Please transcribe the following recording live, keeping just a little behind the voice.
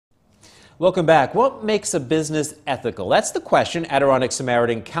Welcome back. What makes a business ethical? That's the question Adirondack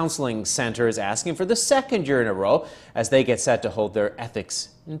Samaritan Counseling Center is asking for the second year in a row as they get set to hold their Ethics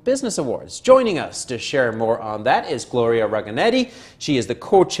in Business Awards. Joining us to share more on that is Gloria Raganetti. She is the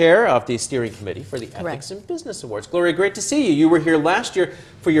co-chair of the steering committee for the Ethics in Business Awards. Gloria, great to see you. You were here last year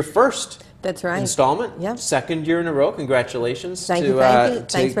for your first installment. Yep. Second year in a row. Congratulations. Thank you.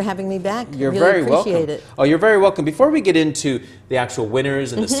 Thanks for having me back. You're really very appreciate welcome. It. Oh, you're very welcome. Before we get into the actual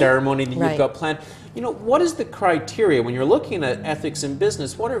winners and the ceremony that you've got planned, what is the criteria when you're looking at ethics in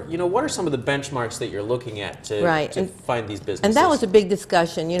business? What are some of the benchmarks that you're looking at to find these businesses? And that was a big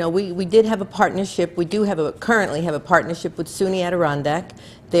discussion. We did have a partnership. We do currently have a partnership with SUNY Adirondack,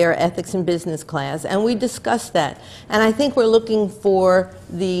 their ethics in business class, and we discussed that. And I think we're looking for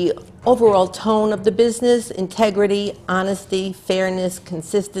the overall tone of the business: integrity, honesty, fairness,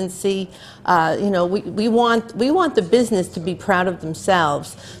 consistency. We want the business to be proud of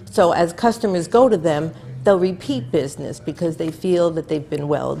themselves. So as customers go to them, they'll repeat business because they feel that they've been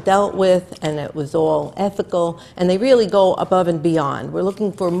well dealt with and it was all ethical, and they really go above and beyond. We're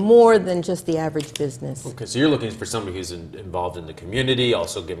looking for more than just the average business. Okay, so you're looking for somebody who's involved in the community,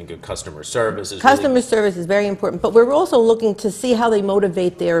 also giving good customer service. Customer service is very important, but we're also looking to see how they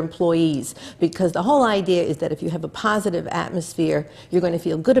motivate their employees, because the whole idea is that if you have a positive atmosphere, you're going to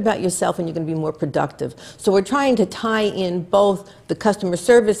feel good about yourself and you're going to be more productive. So we're trying to tie in both the customer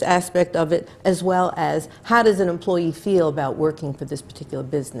service aspect of it as well as how does an employee feel about working for this particular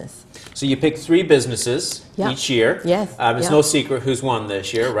business. So you pick 3 businesses each year. Yes. It's no secret who's won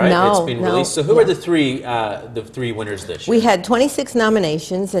this year, right? No, it's been released. So who are the three winners this year? We had 26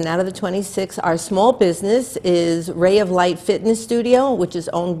 nominations, and out of the 26, our small business is Ray of Light Fitness Studio, which is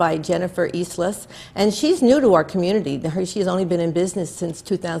owned by Jennifer Eastlas, and she's new to our community. She's only been in business since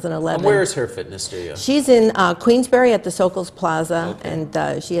 2011. And where is her fitness studio? She's in Queensbury at the Sokos Plaza,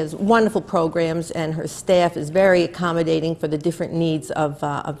 and she has wonderful programs, and her staff is very accommodating for the different needs of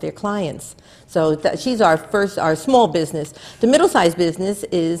their clients. So she's our small business. The middle-sized business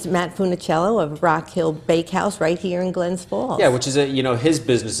is Matt Funicello of Rock Hill Bakehouse right here in Glens Falls. Yeah, which is his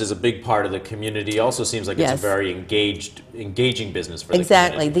business is a big part of the community. Also seems like it's a very engaging business for the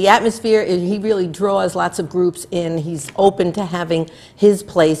community. The atmosphere he really draws lots of groups in. He's open to having his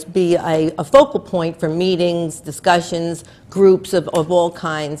place be a focal point for meetings, discussions, groups of all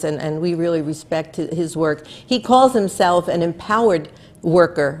kinds, and we really respect his work. He calls himself an empowered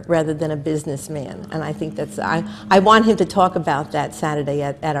worker rather than a businessman, and I think that's I want him to talk about that Saturday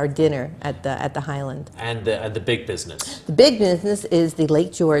at our dinner at the Highland. And the big business. The big business is the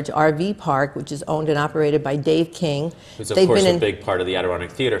Lake George RV Park, which is owned and operated by Dave King. Who's of course a big part of the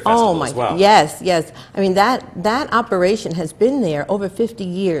Adirondack Theater Festival as well. Yes. I mean that operation has been there over 50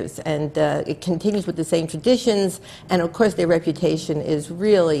 years, and it continues with the same traditions, and of course their reputation is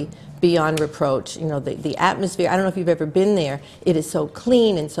really beyond reproach. The atmosphere, I don't know if you've ever been there, it is so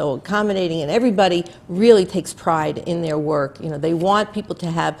clean and so accommodating, and everybody really takes pride in their work. They want people to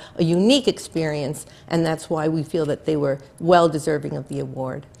have a unique experience, and that's why we feel that they were well deserving of the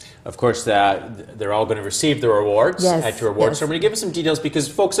award. Of course, they're all going to receive their awards at your awards ceremony. Give us some details, because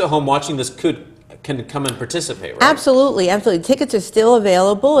folks at home watching this can come and participate, right? Absolutely. Tickets are still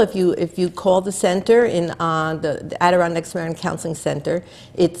available if you call the center in the Adirondack Samaritan Counseling Center.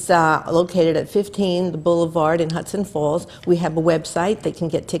 It's located at 15 the Boulevard in Hudson Falls. We have a website. They can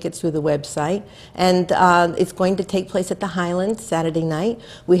get tickets through the website, and it's going to take place at the Highland Saturday night.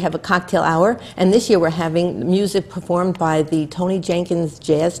 We have a cocktail hour, and this year we're having music performed by the Tony Jenkins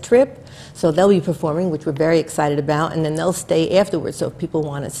Jazz Trip. So they'll be performing, which we're very excited about, and then they'll stay afterwards. So if people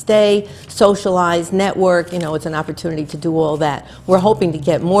want to stay, socialize, network, it's an opportunity to do all that. We're hoping to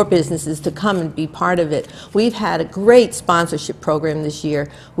get more businesses to come and be part of it. We've had a great sponsorship program this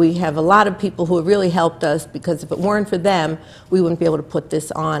year. We have a lot of people who have really helped us, because if it weren't for them, we wouldn't be able to put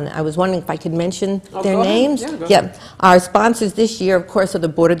this on. I was wondering if I could mention their names. Yeah, go ahead. Our sponsors this year, of course, are the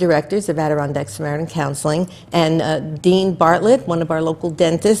Board of Directors of Adirondack Samaritan Counseling, and Dean Bartlett, one of our local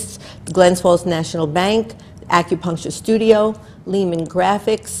dentists, Glens Falls National Bank, Acupuncture Studio, Lehman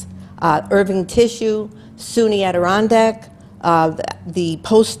Graphics, Irving Tissue, SUNY Adirondack, the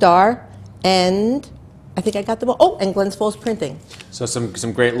Post-Star, and I think I got them all. Oh, and Glens Falls Printing. So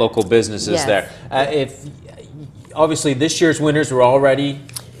some great local businesses there. Obviously this year's winners were already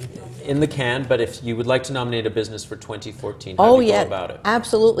in the can, but if you would like to nominate a business for 2014, how do you go about it?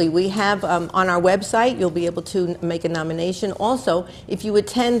 Absolutely. We have on our website, you'll be able to make a nomination. Also, if you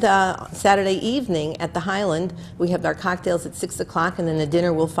attend Saturday evening at the Highland, we have our cocktails at 6 o'clock, and then the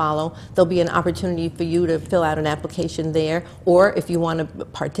dinner will follow. There'll be an opportunity for you to fill out an application there, or if you want to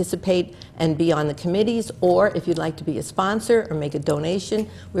participate and be on the committees, or if you'd like to be a sponsor or make a donation,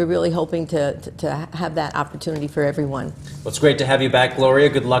 we're really hoping to have that opportunity for everyone. Well, it's great to have you back, Gloria.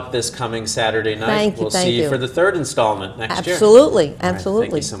 Good luck this coming Saturday night. Thank you. We'll see you for the third installment next year. Absolutely.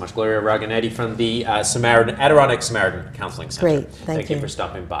 Thank you so much. Gloria Raganetti from the Adirondack Samaritan Counseling Center. Great. Thank you for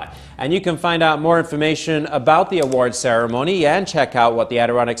stopping by. And you can find out more information about the award ceremony and check out what the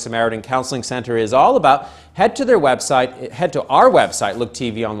Adirondack Samaritan Counseling Center is all about. Head to their website. Head to our website,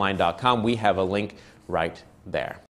 looktvonline.com. We have a link right there.